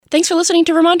Thanks for listening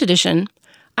to Vermont Edition.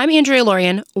 I'm Andrea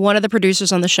Lorian, one of the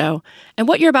producers on the show, and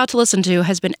what you're about to listen to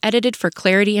has been edited for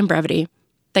clarity and brevity.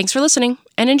 Thanks for listening,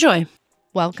 and enjoy.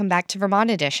 Welcome back to Vermont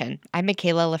Edition. I'm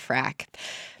Michaela Lafrac.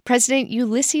 President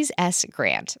Ulysses S.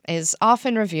 Grant is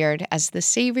often revered as the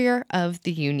savior of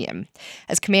the Union.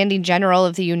 As commanding general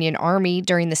of the Union Army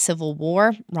during the Civil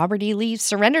War, Robert E. Lee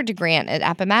surrendered to Grant at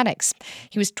Appomattox.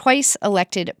 He was twice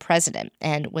elected president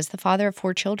and was the father of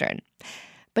 4 children.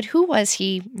 But who was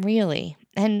he really?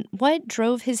 And what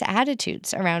drove his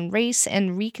attitudes around race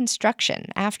and Reconstruction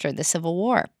after the Civil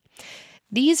War?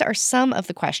 These are some of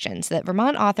the questions that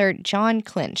Vermont author Jon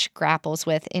Clinch grapples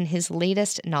with in his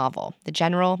latest novel, The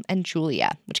General and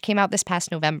Julia, which came out this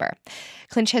past November.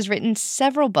 Clinch has written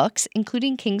several books,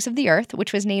 including Kings of the Earth,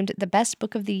 which was named the best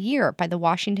book of the year by the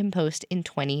Washington Post in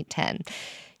 2010.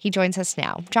 He joins us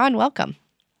now. Jon, welcome.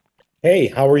 Hey,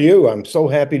 how are you? I'm so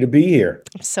happy to be here.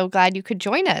 I'm so glad you could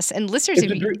join us. And listeners,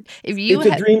 It's a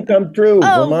dream come true.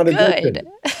 Oh, Vermont good.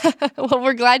 Edition. Well,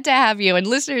 we're glad to have you. And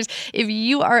listeners, if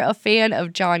you are a fan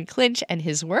of Jon Clinch and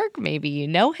his work, maybe you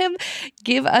know him,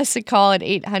 give us a call at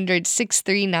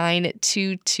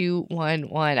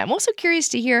 800-639-2211. I'm also curious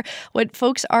to hear what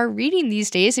folks are reading these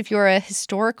days if you're a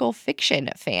historical fiction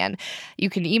fan.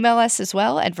 You can email us as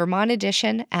well at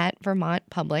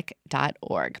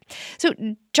vermontedition@vermontpublic.org. So,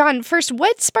 Jon, first,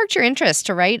 what sparked your interest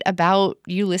to write about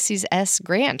Ulysses S.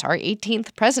 Grant, our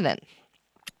 18th president?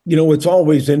 You know, it's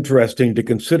always interesting to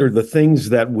consider the things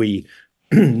that we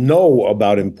know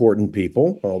about important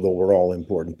people, although we're all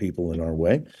important people in our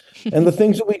way, and the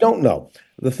things that we don't know,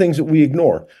 the things that we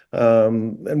ignore.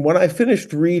 And when I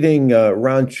finished reading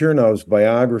Ron Chernow's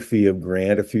biography of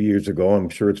Grant a few years ago, I'm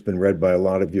sure it's been read by a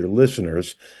lot of your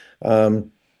listeners,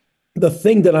 the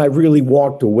thing that I really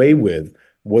walked away with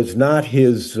was not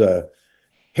his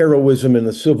heroism in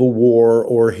the Civil War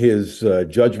or his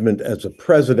judgment as a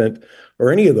president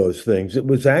or any of those things. It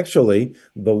was actually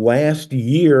the last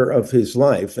year of his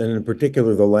life, and in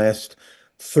particular, the last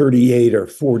 38 or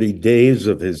 40 days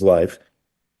of his life,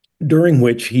 during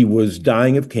which he was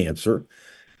dying of cancer.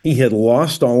 He had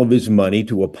lost all of his money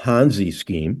to a Ponzi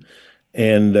scheme,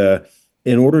 and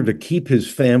in order to keep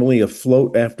his family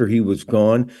afloat after he was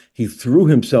gone, he threw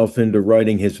himself into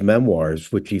writing his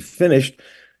memoirs, which he finished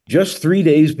just 3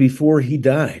 days before he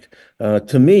died.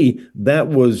 To me, that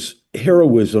was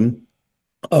heroism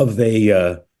of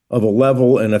a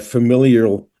level and a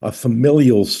familial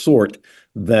sort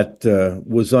that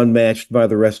was unmatched by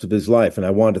the rest of his life, and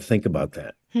I wanted to think about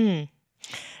that.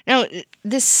 Now,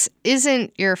 this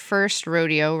isn't your first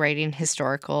rodeo writing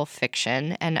historical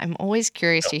fiction, and I'm always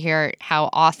curious to hear how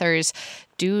authors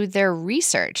do their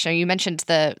research. Now, you mentioned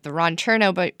the Ron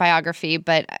Chernow biography,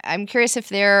 but I'm curious if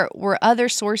there were other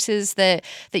sources that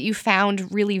you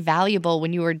found really valuable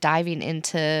when you were diving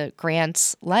into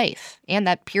Grant's life and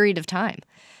that period of time.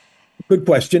 Good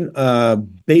question.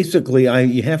 Basically,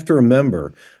 you have to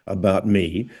remember about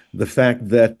me the fact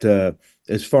that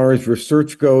as far as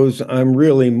research goes, I'm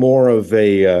really more of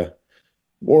a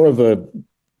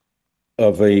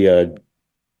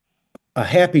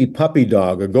happy puppy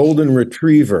dog, a golden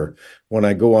retriever when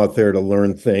I go out there to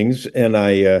learn things. And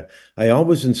I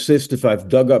always insist, if I've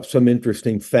dug up some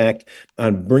interesting fact,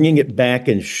 on bringing it back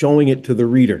and showing it to the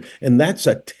reader. And that's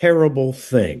a terrible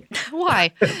thing.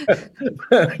 Why?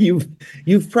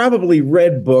 You've probably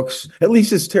read books, at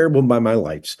least it's terrible by my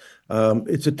lights.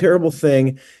 It's a terrible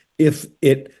thing if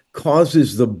it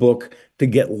causes the book to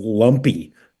get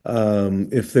lumpy.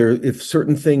 If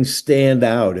certain things stand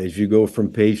out as you go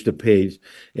from page to page,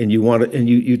 and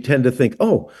you tend to think,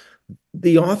 oh,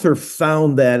 the author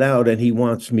found that out and he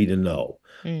wants me to know.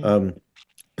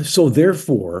 So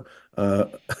therefore,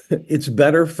 it's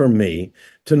better for me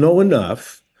to know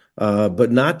enough,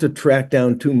 but not to track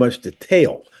down too much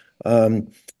detail.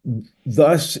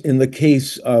 Thus, in the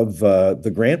case of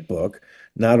the Grant book,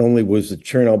 not only was the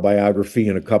Chernow biography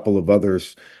and a couple of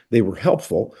others, they were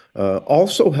helpful.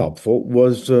 Also helpful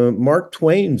was Mark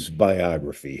Twain's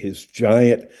biography, his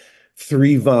giant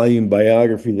 3-volume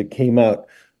biography that came out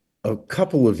a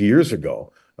couple of years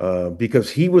ago,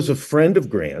 because he was a friend of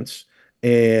Grant's.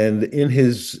 And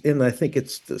in I think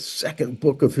it's the second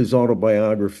book of his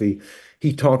autobiography,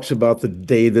 he talks about the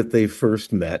day that they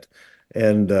first met.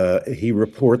 And he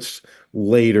reports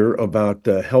later about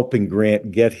helping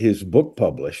Grant get his book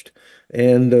published.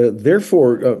 And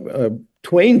therefore,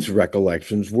 Twain's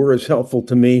recollections were as helpful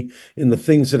to me in the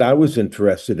things that I was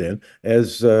interested in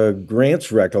as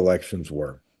Grant's recollections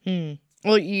were.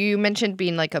 Well, you mentioned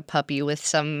being like a puppy with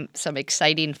some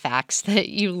exciting facts that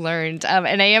you learned.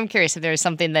 And I am curious if there was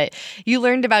something that you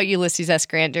learned about Ulysses S.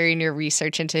 Grant during your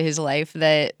research into his life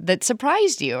that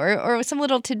surprised you, or some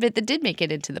little tidbit that did make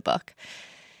it into the book.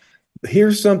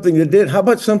 Here's something that did. How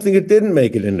about something that didn't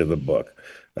make it into the book?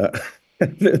 Uh,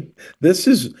 this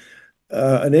is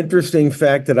an interesting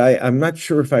fact that I'm not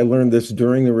sure if I learned this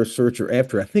during the research or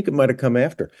after. I think it might have come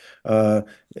after. And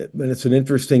it's an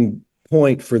interesting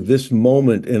point for this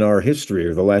moment in our history,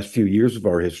 or the last few years of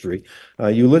our history.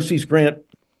 Ulysses Grant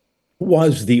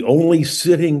was the only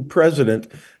sitting president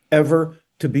ever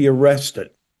to be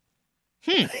arrested.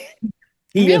 He and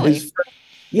Really? his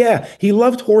Yeah, he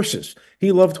loved horses.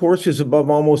 He loved horses above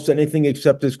almost anything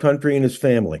except his country and his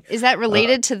family. Is that Uh,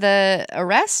 related to the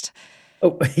arrest?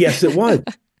 oh, yes, it was.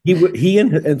 He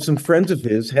and some friends of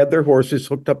his had their horses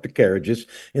hooked up to carriages,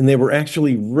 and they were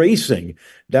actually racing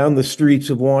down the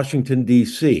streets of Washington,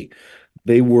 D.C.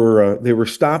 They were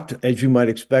stopped, as you might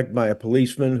expect, by a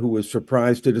policeman who was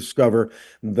surprised to discover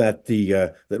that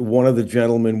that one of the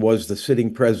gentlemen was the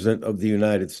sitting president of the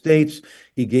United States.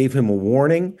 He gave him a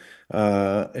warning,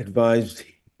 advised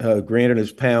Grant and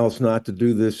his pals not to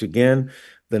do this again.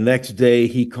 The next day,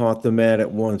 he caught them at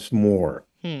it once more.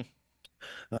 Hmm.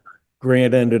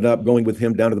 Grant ended up going with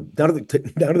him down to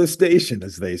the station,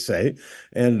 as they say,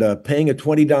 and paying a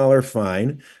 $20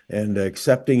 fine and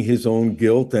accepting his own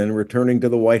guilt and returning to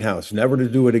the White House, never to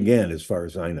do it again, as far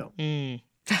as I know.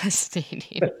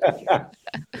 Fascinating.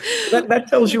 That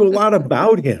tells you a lot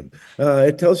about him.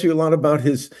 It tells you a lot about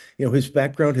his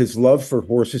background, his love for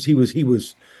horses. He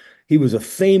was a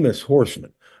famous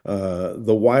horseman.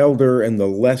 The wilder and the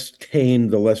less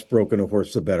tamed, the less broken a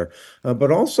horse, the better.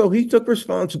 But also, he took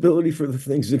responsibility for the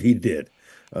things that he did.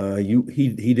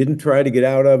 He didn't try to get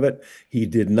out of it. He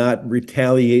did not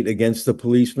retaliate against the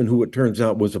policeman, who it turns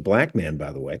out was a black man,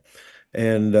 by the way.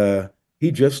 And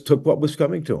he just took what was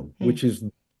coming to him, which is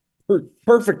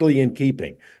perfectly in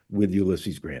keeping with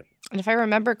Ulysses Grant. And if I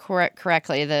remember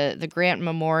correctly, the Grant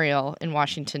Memorial in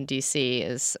Washington, D.C.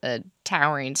 is a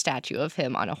towering statue of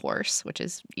him on a horse, which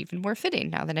is even more fitting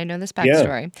now that I know this Yeah,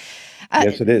 backstory.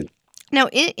 yes, it is. Now,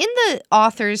 in the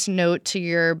author's note to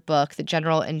your book, The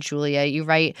General and Julia, you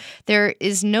write, "There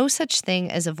is no such thing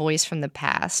as a voice from the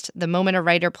past. The moment a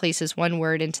writer places one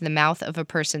word into the mouth of a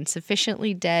person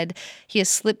sufficiently dead, he has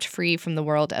slipped free from the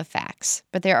world of facts.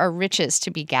 But there are riches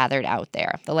to be gathered out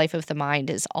there. The life of the mind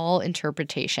is all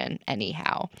interpretation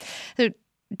anyhow." So,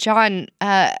 Jon,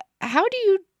 how do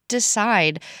you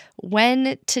decide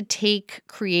when to take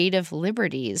creative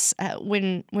liberties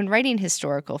when writing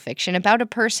historical fiction about a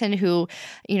person who,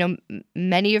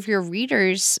 many of your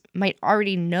readers might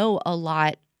already know a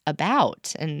lot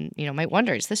about, and might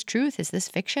wonder, is this truth? Is this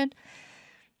fiction?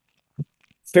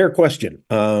 Fair question.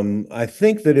 I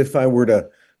think that if I were to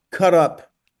cut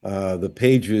up the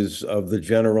pages of The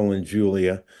General and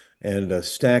Julia and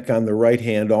stack on the right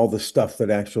hand all the stuff that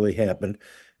actually happened,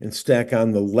 and stack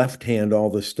on the left hand all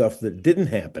the stuff that didn't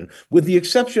happen, with the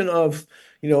exception of,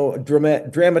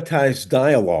 dramatized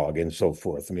dialogue and so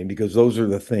forth. I mean, because those are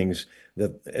the things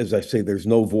that, as I say, there's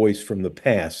no voice from the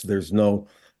past. There's no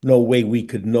way we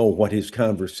could know what his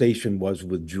conversation was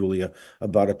with Julia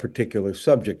about a particular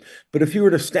subject. But if you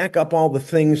were to stack up all the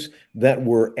things that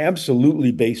were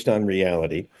absolutely based on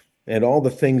reality and all the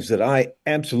things that I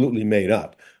absolutely made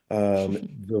up,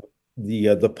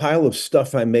 the pile of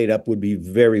stuff I made up would be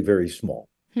very, very small.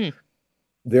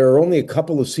 There are only a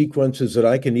couple of sequences that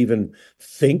I can even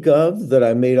think of that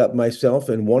I made up myself,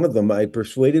 and one of them I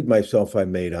persuaded myself I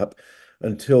made up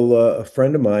until a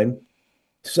friend of mine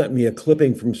sent me a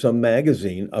clipping from some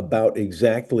magazine about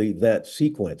exactly that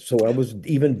sequence. So I was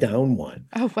even down one.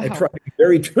 Oh, I wow. try to be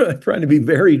very, trying to be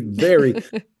very, very,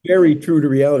 very true to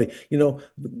reality.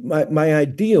 My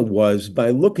idea was, by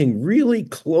looking really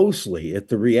closely at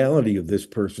the reality of this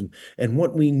person and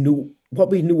what we knew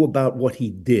about what he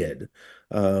did,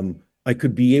 I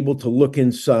could be able to look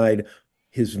inside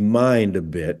his mind a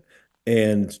bit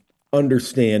and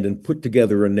understand and put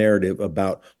together a narrative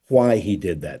about why he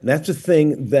did that. And that's a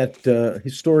thing that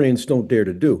historians don't dare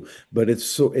to do, but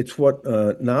it's what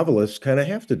novelists kind of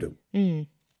have to do.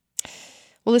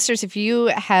 Well, listeners, if you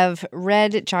have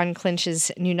read Jon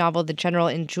Clinch's new novel, The General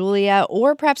and Julia,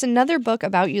 or perhaps another book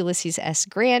about Ulysses S.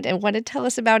 Grant and want to tell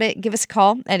us about it, give us a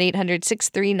call at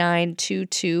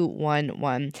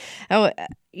 800-639-2211. Oh,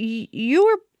 you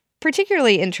were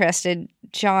particularly interested,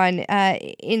 Jon,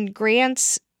 in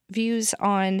Grant's views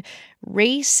on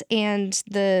race and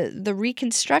the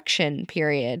Reconstruction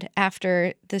period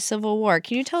after the Civil War.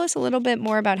 Can you tell us a little bit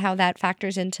more about how that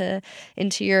factors into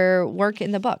your work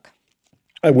in the book?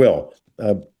 I will.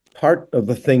 part of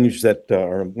the things that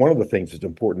are one of the things that's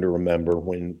important to remember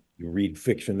when you read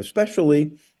fiction,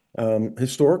 especially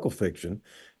historical fiction,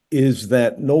 is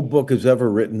that no book is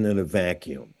ever written in a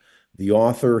vacuum. The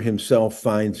author himself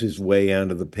finds his way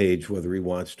onto the page, whether he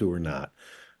wants to or not.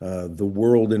 The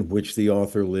world in which the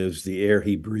author lives, the air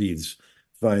he breathes,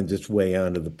 finds its way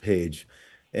onto the page.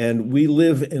 And we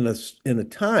live in a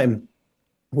time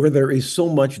where there is so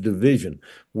much division,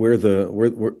 where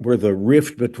the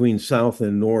rift between South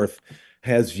and North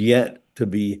has yet to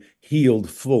be healed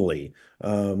fully,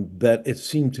 that it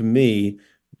seemed to me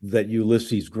that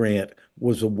Ulysses Grant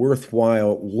was a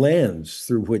worthwhile lens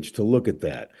through which to look at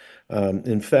that.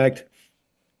 In fact,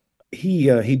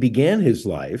 he began his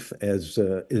life as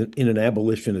in an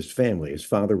abolitionist family. His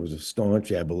father was a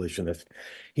staunch abolitionist.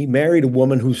 He married a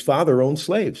woman whose father owned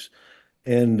slaves.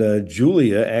 And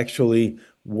Julia actually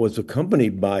was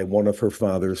accompanied by one of her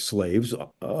father's slaves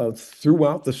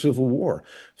throughout the Civil War.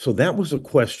 So that was a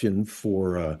question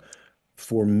for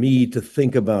me to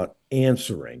think about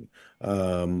answering.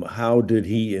 How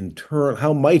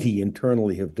might he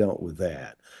internally have dealt with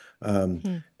that? Um,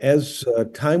 Hmm. as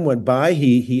time went by,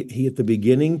 he at the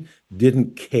beginning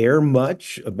didn't care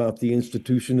much about the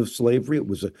institution of slavery.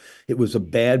 It was a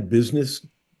bad business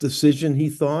decision, he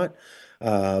thought,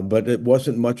 but it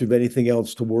wasn't much of anything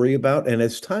else to worry about. And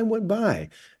as time went by,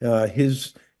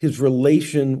 his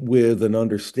relation with an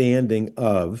understanding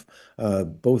of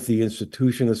both the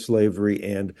institution of slavery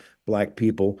and Black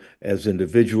people as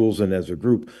individuals and as a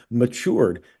group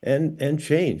matured and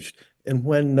changed. And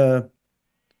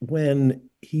when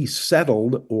he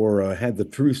settled or had the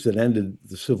truce that ended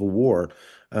the Civil War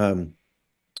um,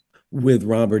 with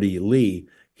Robert E. Lee,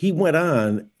 he went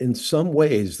on in some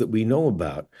ways that we know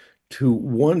about to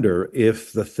wonder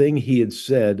if the thing he had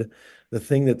said, the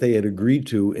thing that they had agreed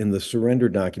to in the surrender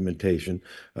documentation,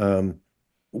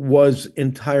 was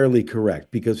entirely correct,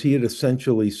 because he had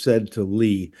essentially said to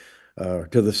Lee,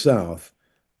 to the South,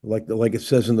 like it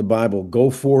says in the Bible, go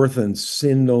forth and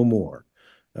sin no more,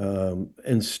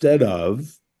 instead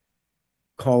of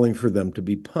calling for them to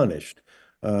be punished.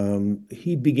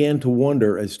 He began to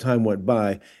wonder as time went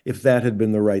by if that had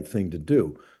been the right thing to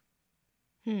do.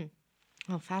 Hmm.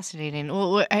 Oh, fascinating.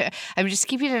 Well, I'm just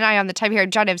keeping an eye on the time here.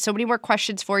 Jon, I have so many more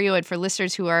questions for you and for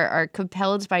listeners who are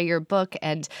compelled by your book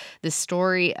and the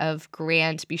story of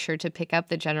Grant. Be sure to pick up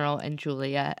the General and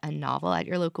Julia, a novel, at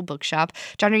your local bookshop.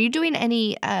 Jon, are you doing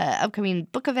any upcoming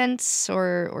book events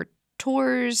or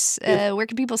tours? It, Where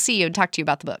can people see you and talk to you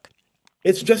about the book?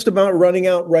 it's just about running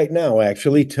out right now,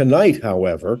 actually. Tonight,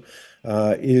 however,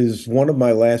 is one of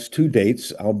my last two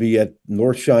dates. I'll be at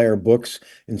Northshire Books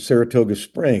in Saratoga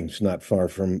Springs, not far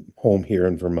from home here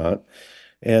in Vermont.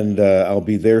 And I'll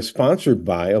be there sponsored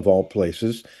by, of all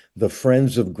places, the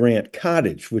Friends of Grant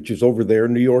Cottage, which is over there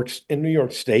in New York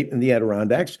State, in the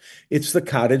Adirondacks. It's the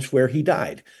cottage where he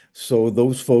died. So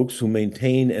those folks who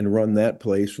maintain and run that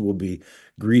place will be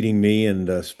greeting me and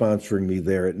sponsoring me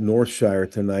there at Northshire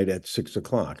tonight at 6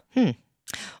 o'clock. Hmm.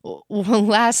 Well,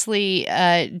 lastly,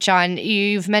 Jon,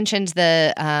 you've mentioned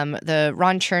the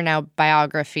Ron Chernow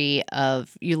biography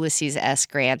of Ulysses S.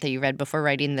 Grant that you read before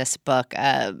writing this book.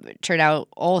 Chernow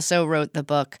also wrote the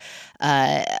book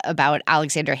about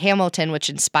Alexander Hamilton, which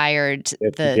inspired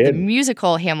Yes, he the did.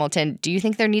 musical Hamilton. Do you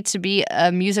think there needs to be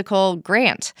a musical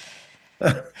Grant?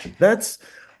 That's,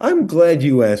 I'm glad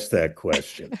you asked that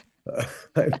question.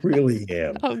 I really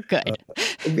am. Oh, good.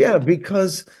 Yeah,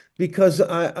 because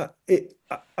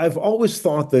I've always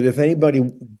thought that if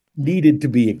anybody needed to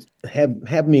be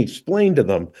have me explain to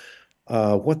them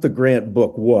what the Grant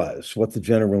book was, what the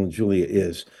General and Julia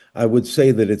is, I would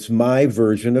say that it's my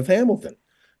version of Hamilton.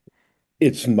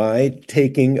 It's my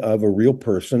taking of a real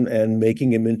person and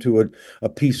making him into a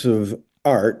piece of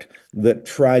art that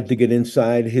tried to get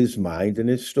inside his mind and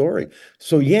his story.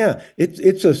 So yeah,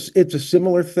 it's a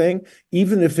similar thing.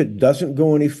 Even if it doesn't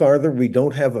go any farther, we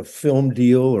don't have a film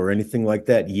deal or anything like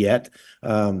that yet.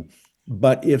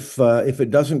 But if it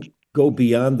doesn't go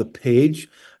beyond the page,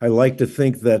 I like to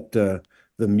think that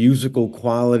the musical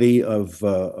quality of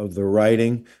the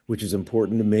writing, which is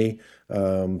important to me,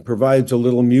 provides a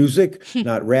little music,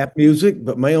 not rap music,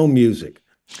 but my own music.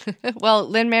 Well,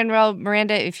 Lin-Manuel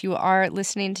Miranda, if you are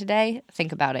listening today,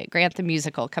 think about it. Grant the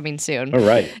musical coming soon. All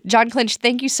right. Jon Clinch,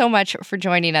 thank you so much for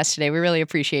joining us today. We really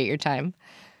appreciate your time.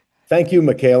 Thank you,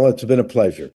 Michaela. It's been a pleasure.